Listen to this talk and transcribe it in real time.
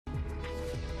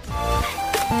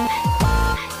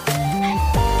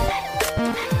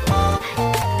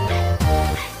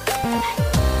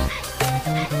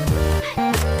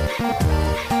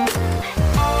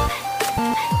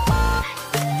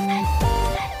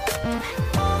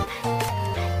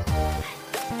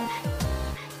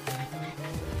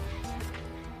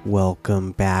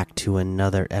Welcome back to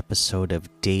another episode of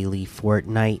Daily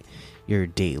Fortnite, your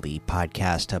daily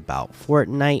podcast about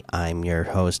Fortnite. I'm your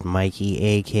host, Mikey,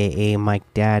 aka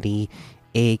Mike Daddy,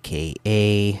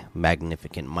 aka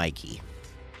Magnificent Mikey.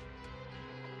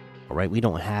 Alright, we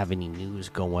don't have any news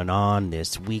going on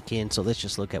this weekend, so let's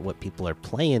just look at what people are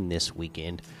playing this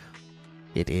weekend.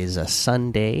 It is a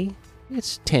Sunday.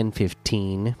 It's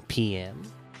 10:15 p.m.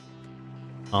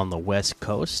 on the West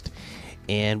Coast.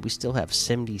 And we still have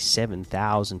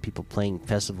 77,000 people playing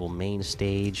Festival Main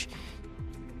Stage,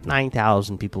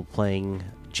 9,000 people playing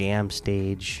Jam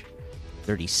Stage,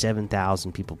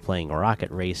 37,000 people playing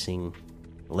Rocket Racing.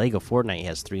 Lego Fortnite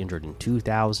has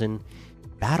 302,000.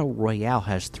 Battle Royale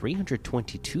has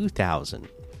 322,000.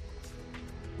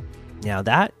 Now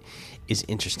that is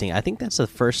interesting. I think that's the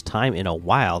first time in a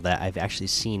while that I've actually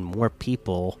seen more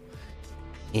people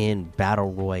in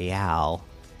Battle Royale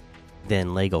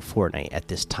than Lego Fortnite at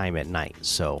this time at night.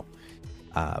 So,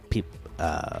 people,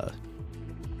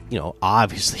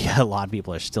 obviously a lot of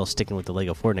people are still sticking with the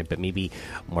Lego Fortnite, but maybe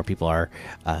more people are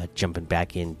jumping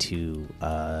back into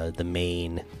the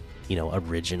main,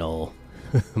 original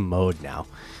mode now.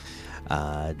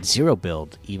 Zero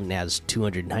Build even has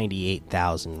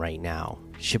 298,000 right now.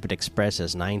 Ship It Express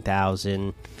has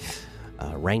 9,000.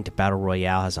 Ranked Battle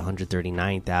Royale has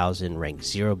 139,000. Ranked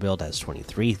Zero Build has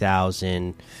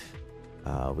 23,000.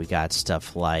 We got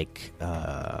stuff like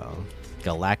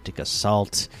Galactic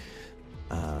Assault,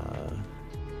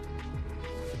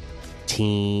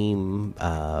 Team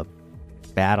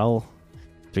Battle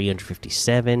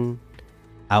 357,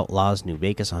 Outlaws New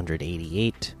Vegas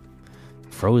 188,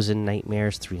 Frozen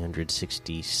Nightmares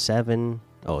 367.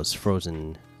 Oh, it's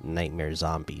Frozen Nightmare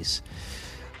Zombies.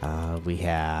 We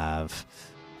have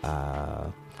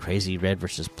Crazy Red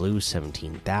versus Blue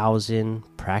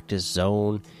 17,000, Practice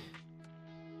Zone,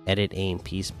 Edit Aim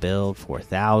Peace Build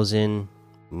 4,000,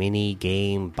 Mini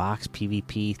Game Box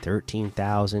PvP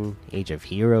 13,000, Age of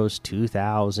Heroes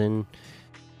 2,000,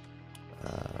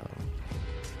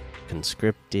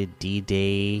 Conscripted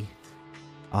D-Day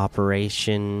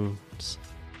Operations,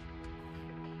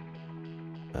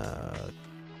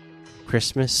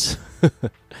 Christmas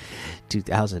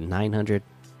 2,900,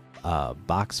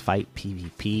 Box Fight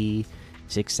PvP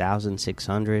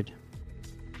 6,600.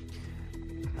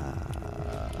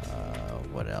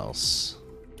 What else?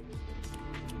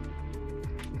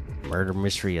 Murder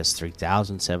Mystery has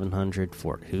 3,700.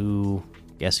 Fort Who?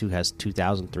 Guess Who has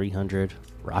 2,300.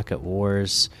 Rocket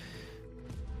Wars.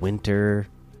 Winterfest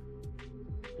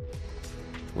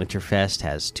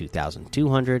has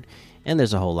 2,200. And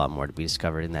there's a whole lot more to be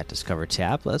discovered in that Discover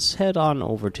tab. Let's head on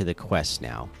over to the quest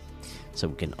now, so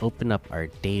we can open up our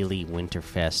daily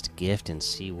Winterfest gift and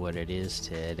see what it is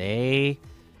today.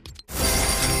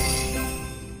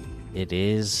 It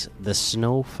is the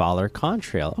Snowfaller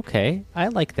Contrail. Okay, I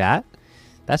like that.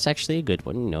 That's actually a good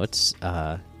one. It's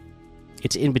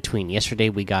in between. Yesterday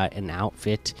we got an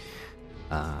outfit.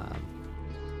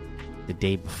 The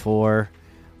day before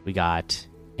we got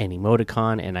an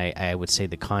emoticon, and I would say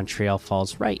the Contrail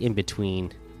falls right in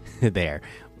between there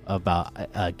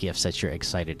about gifts that you're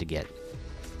excited to get.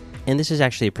 And this is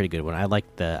actually a pretty good one. I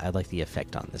like the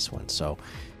effect on this one. So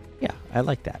yeah, I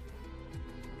like that.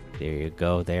 There you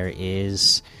go. There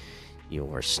is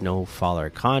your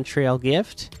Snowfaller Contrail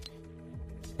gift.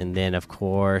 And then, of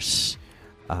course,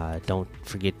 don't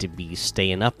forget to be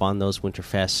staying up on those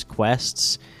Winterfest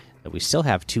quests. We still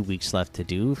have 2 weeks left to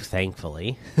do,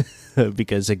 thankfully.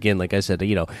 Because, again, like I said,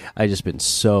 I've just been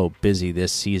so busy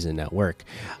this season at work.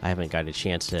 I haven't got a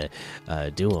chance to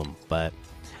do them. But,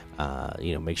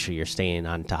 make sure you're staying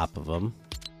on top of them.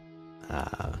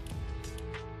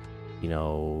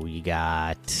 You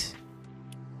got,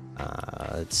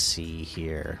 let's see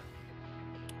here.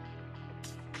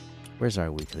 Where's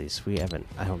our weeklies?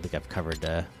 I don't think I've covered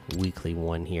the weekly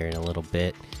one here in a little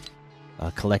bit.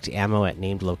 Collect ammo at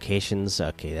named locations.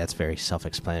 Okay, that's very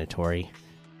self-explanatory.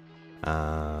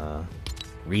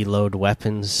 Reload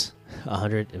weapons,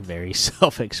 100, very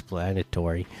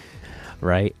self-explanatory,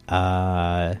 right?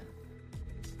 And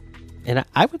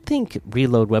I would think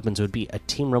reload weapons would be a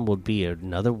team rumble would be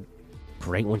another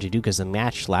great one to do, because the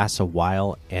match lasts a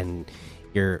while and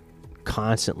you're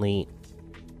constantly,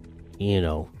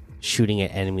 shooting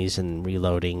at enemies and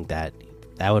reloading. That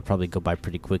would probably go by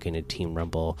pretty quick in a team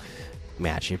rumble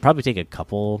match. It'd probably take a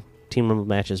couple team rumble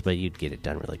matches, but you'd get it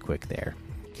done really quick there.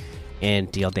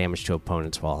 And deal damage to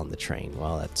opponents while on the train.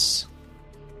 Well, that's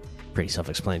pretty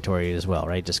self-explanatory as well,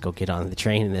 right? Just go get on the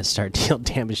train and then start deal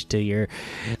damage to your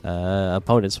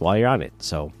opponents while you're on it.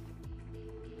 So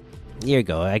here you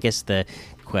go. I guess the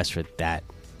quest for that,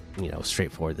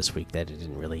 straightforward this week, that it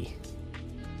didn't really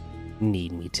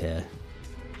need me to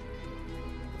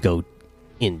go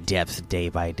in depth day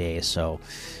by day. So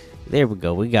there we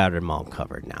go. We got them all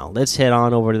covered now. Let's head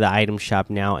on over to the item shop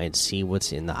now and see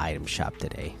what's in the item shop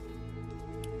today.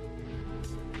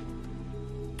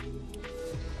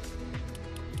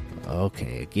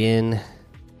 Okay, again,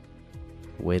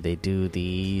 the way they do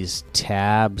these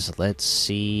tabs, let's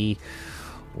see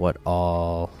what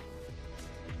all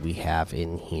we have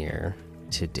in here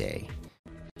today.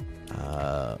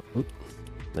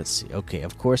 Let's see. Okay,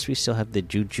 of course, we still have the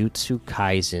Jujutsu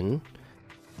Kaisen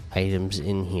items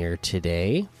in here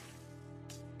today.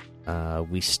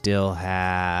 We still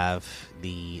have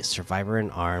the Survivor in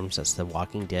Arms. That's the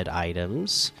Walking Dead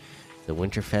items. The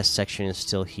Winterfest section is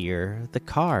still here. The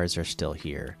cars are still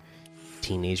here.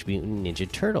 Teenage Mutant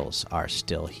Ninja Turtles are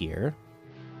still here.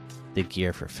 The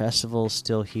gear for festival is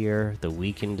still here. The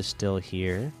weekend is still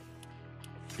here.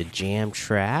 The jam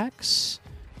tracks.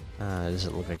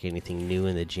 Doesn't look like anything new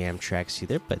in the jam tracks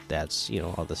either, but that's,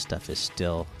 all the stuff is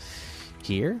still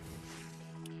here.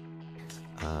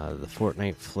 The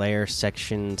Fortnite Flare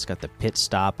section's got the Pit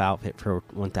Stop outfit for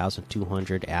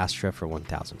 1,200, Astra for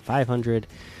 1,500,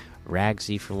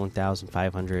 Ragsy for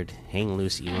 1,500, Hang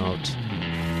Loose emote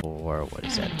for,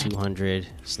 200.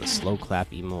 It's the Slow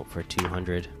Clap emote for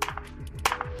 200.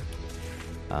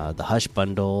 The Hush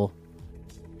bundle,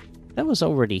 that was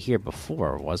already here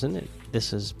before, wasn't it?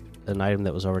 This is an item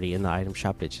that was already in the item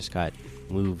shop. It just got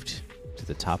moved to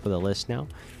the top of the list now.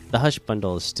 The Hush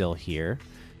bundle is still here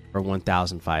for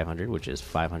 1,500, which is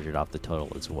 500 off the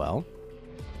total as well.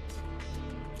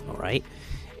 All right,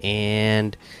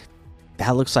 and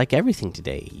that looks like everything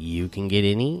today. You can get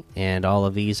any and all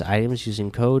of these items using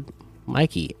code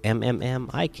Mikey,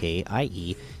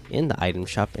 MMMIKIE, in the item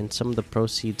shop, and some of the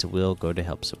proceeds will go to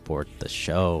help support the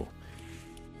show.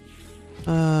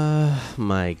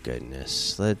 My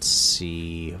goodness. Let's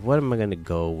see. What am I going to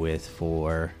go with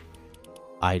for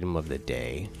item of the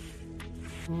day?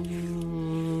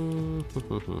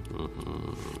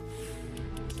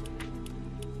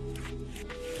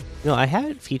 I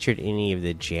haven't featured any of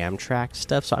the jam track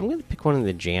stuff, so I'm going to pick one of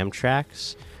the jam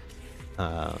tracks.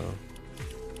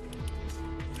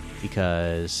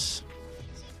 Because,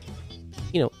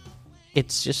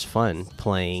 it's just fun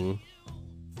playing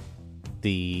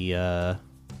the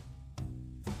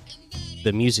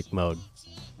music mode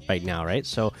right now, right?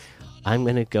 So I'm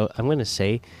gonna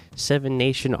say Seven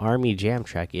Nation Army Jam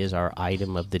Track is our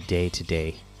item of the day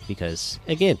today, because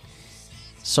again,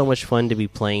 so much fun to be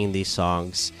playing these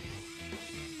songs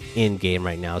in game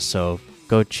right now. So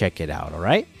go check it out. All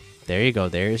right, there you go.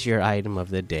 There's your item of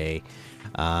the day.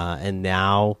 And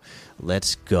now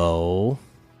let's go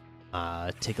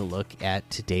take a look at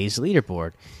today's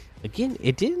leaderboard. Again,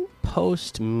 it didn't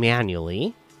post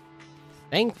manually,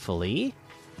 thankfully.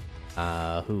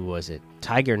 Who was it?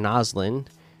 Tiger Noslin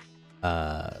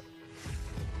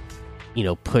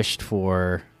pushed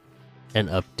for an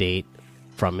update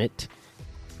from it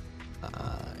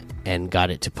and got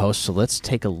it to post. So let's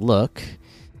take a look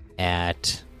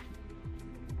at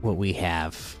what we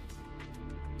have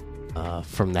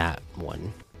from that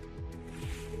one.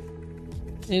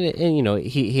 And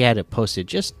he had it posted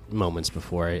just moments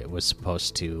before it was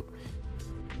supposed to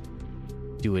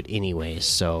do it anyways,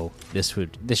 so this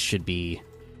should be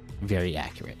very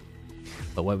accurate.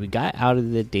 But what we got out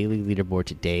of the daily leaderboard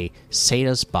today,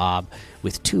 Sada's Bob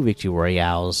with 2 victory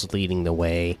royales leading the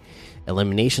way.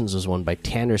 Eliminations was won by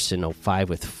Tanderson05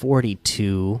 with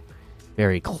 42.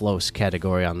 Very close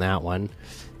category on that one.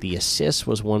 The assist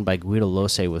was won by Guido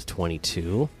Lose with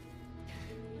 22.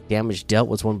 Damage dealt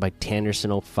was won by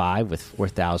Tanderson05 with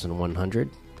 4,100.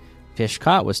 Fish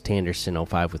caught was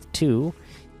Tanderson05 with 2.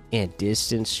 And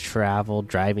distance travel,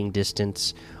 driving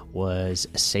distance, was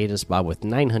Sada's Bob with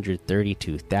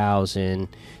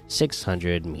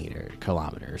 932,600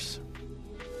 kilometers.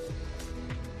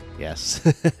 Yes.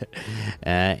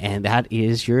 And that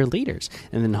is your leaders.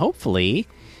 And then hopefully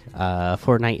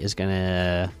Fortnite is going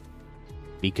to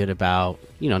be good about,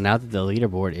 now that the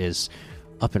leaderboard is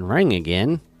up and running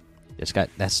again.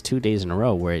 That's 2 days in a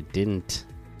row where it didn't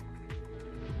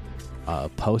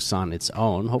post on its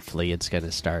own. Hopefully it's going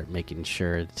to start making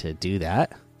sure to do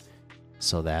that,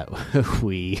 so that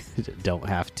we don't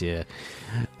have to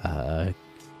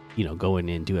go in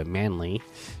and do it manually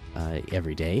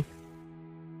every day.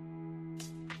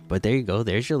 But there you go,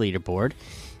 there's your leaderboard,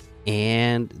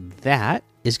 and that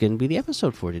is going to be the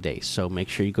episode for today. So make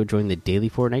sure you go join the daily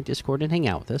Fortnite Discord and hang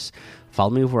out with us. Follow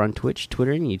me over on Twitch,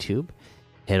 Twitter, and YouTube,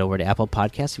 head over to Apple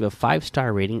Podcasts, give a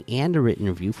 5-star rating and a written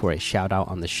review for a shout out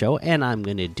on the show. And I'm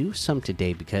going to do some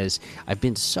today because I've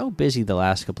been so busy the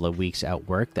last couple of weeks at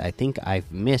work that I think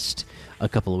I've missed a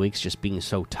couple of weeks just being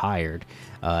so tired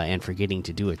and forgetting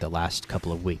to do it the last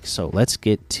couple of weeks. So let's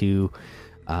get to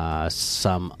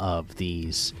some of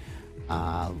these.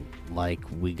 Like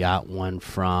we got one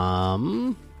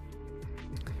from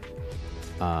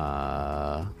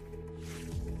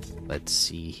let's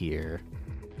see here.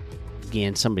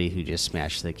 Again, somebody who just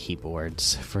smashed the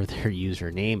keyboards for their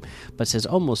username, but says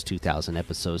almost 2,000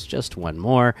 episodes, just one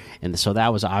more. And so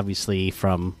that was obviously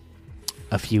from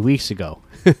a few weeks ago.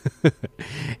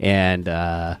 And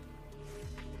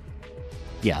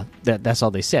yeah, that's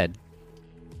all they said.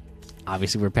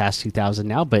 Obviously, we're past 2,000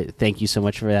 now, but thank you so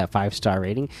much for that 5-star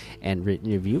rating and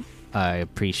written review. I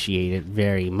appreciate it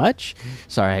very much.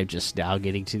 Sorry, I'm just now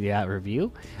getting to that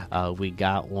review. We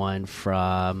got one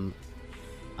from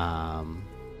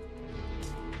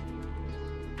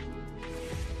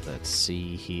let's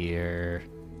see here.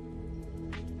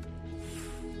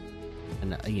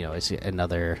 And it's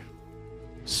another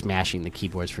smashing the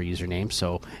keyboards for username.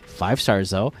 So 5 stars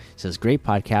though. It says great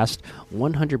podcast,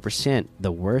 100%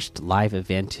 the worst live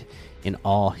event in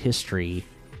all history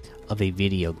of a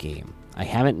video game. I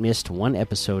haven't missed one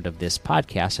episode of this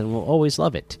podcast and will always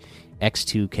love it.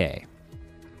 X2K.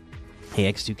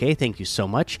 Hey X2K, thank you so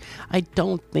much. I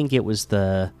don't think it was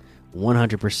the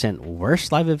 100%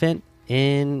 worst live event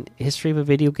in history of a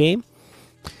video game.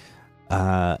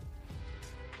 I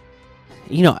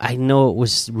know it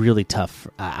was really tough.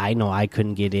 I know I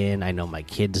couldn't get in. I know my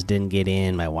kids didn't get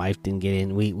in. My wife didn't get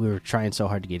in. We were trying so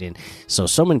hard to get in.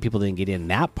 So many people didn't get in.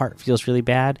 That part feels really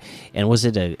bad. And was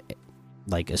it a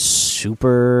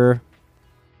super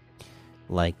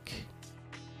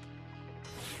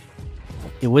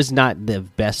it was not the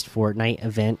best Fortnite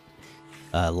event,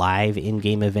 live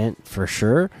in-game event for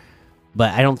sure.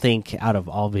 But I don't think out of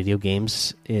all video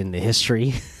games in the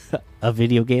history of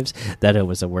video games that it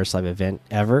was the worst live event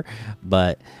ever.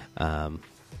 But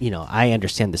I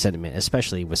understand the sentiment,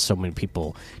 especially with so many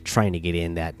people trying to get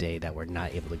in that day that were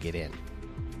not able to get in.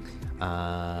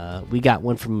 We got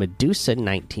one from Medusa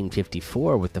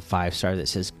 1954 with the 5-star that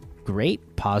says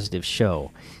great positive show.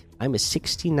 I'm a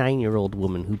 69-year-old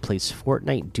woman who plays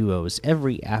Fortnite duos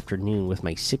every afternoon with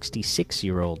my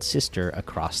 66-year-old sister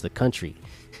across the country.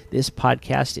 This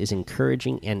podcast is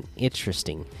encouraging and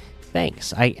interesting.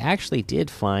 Thanks. I actually did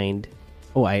finally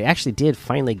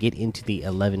get into the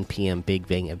 11 p.m. Big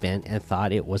Bang event and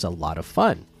thought it was a lot of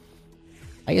fun.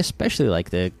 I especially like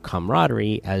the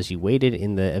camaraderie as you waited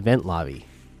in the event lobby.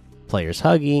 Players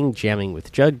hugging, jamming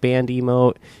with Jug Band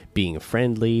emote, being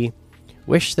friendly.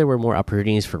 Wish there were more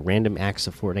opportunities for random acts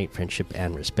of Fortnite friendship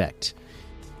and respect.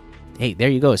 Hey, there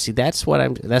you go. See, that's what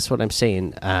I'm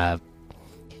saying.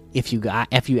 If you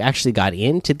actually got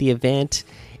into the event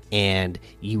and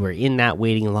you were in that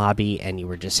waiting lobby and you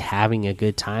were just having a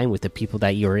good time with the people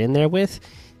that you were in there with,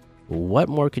 what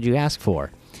more could you ask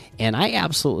for? And I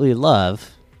absolutely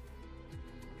love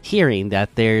hearing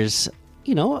that there's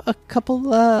a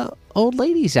couple old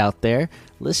ladies out there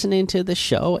listening to the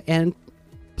show and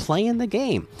playing the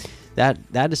game. That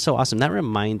is so awesome. That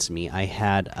reminds me, I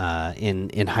had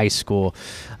in high school,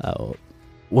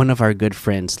 one of our good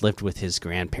friends lived with his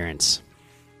grandparents,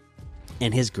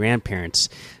 and his grandparents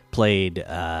played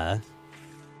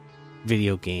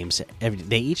video games.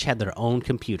 They each had their own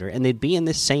computer, and they'd be in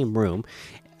the same room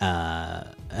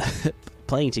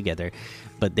playing together,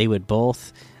 but they would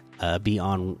both be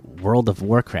on World of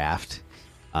Warcraft,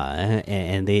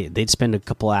 and they'd spend a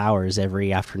couple hours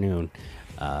every afternoon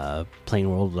playing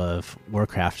World of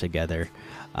Warcraft together,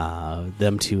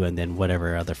 them two, and then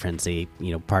whatever other friends they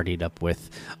partied up with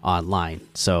online.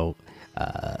 So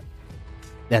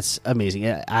that's amazing.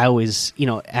 I always,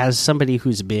 as somebody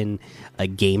who's been a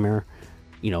gamer,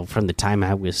 from the time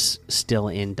I was still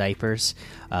in diapers,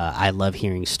 I love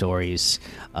hearing stories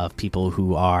of people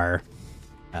who are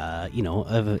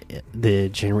of the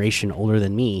generation older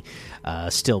than me,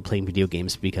 still playing video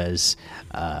games, because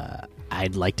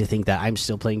I'd like to think that I'm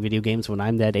still playing video games when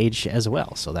I'm that age as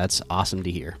well. So that's awesome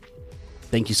to hear.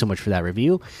 Thank you so much for that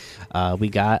review. We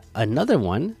got another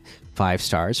one, 5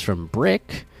 stars from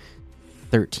Brick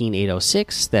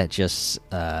 13806 that just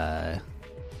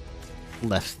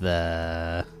left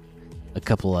a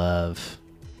couple of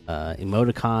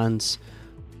emoticons.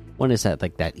 One is that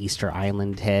that Easter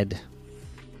Island head,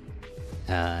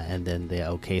 and then the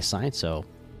OK sign. So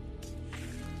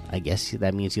I guess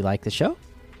that means you like the show.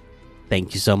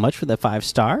 Thank you so much for the 5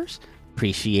 stars.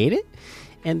 Appreciate it.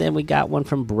 And then we got one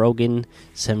from Brogan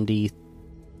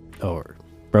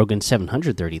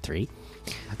 733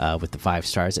 with the 5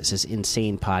 stars. It says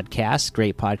insane podcast,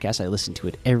 great podcast. I listen to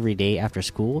it every day after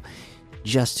school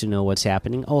just to know what's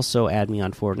happening. Also, add me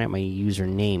on Fortnite. My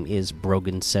username is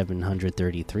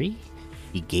Brogan733.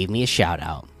 He gave me a shout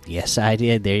out. Yes, I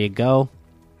did. There you go.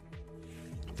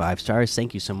 5 stars.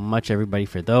 Thank you so much, everybody,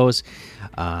 for those.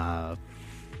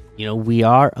 We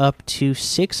are up to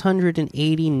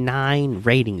 689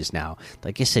 ratings now.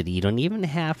 Like I said, you don't even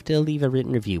have to leave a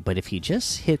written review, but if you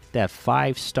just hit that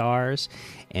 5 stars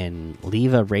and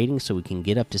leave a rating so we can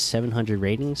get up to 700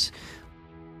 ratings,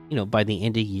 by the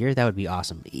end of the year, that would be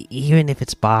awesome. Even if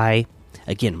it's by,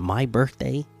 again, my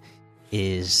birthday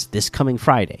is this coming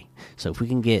Friday. So if we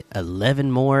can get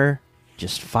 11 more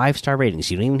just 5-star ratings,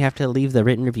 you don't even have to leave the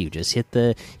written review. Just hit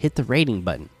the rating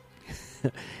button.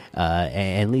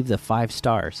 And leave the 5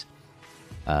 stars.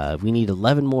 We need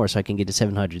 11 more so I can get to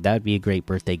 700. That would be a great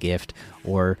birthday gift.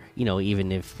 Or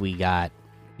even if we got,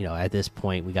 at this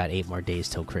point we got 8 more days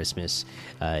till Christmas.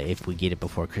 If we get it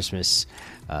before Christmas,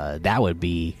 that would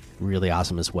be really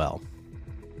awesome as well.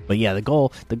 But yeah, the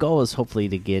goal is hopefully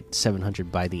to get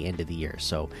 700 by the end of the year.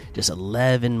 So just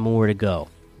 11 more to go.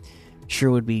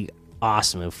 Sure would be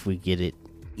awesome if we get it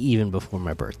even before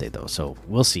my birthday, though. So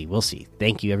we'll see.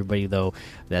 Thank you, everybody, though,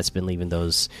 that's been leaving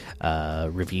those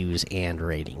reviews and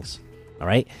ratings. All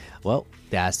right, well,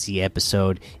 that's the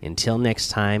episode. Until next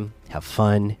time, have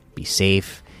fun, be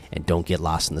safe, and don't get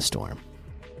lost in the storm.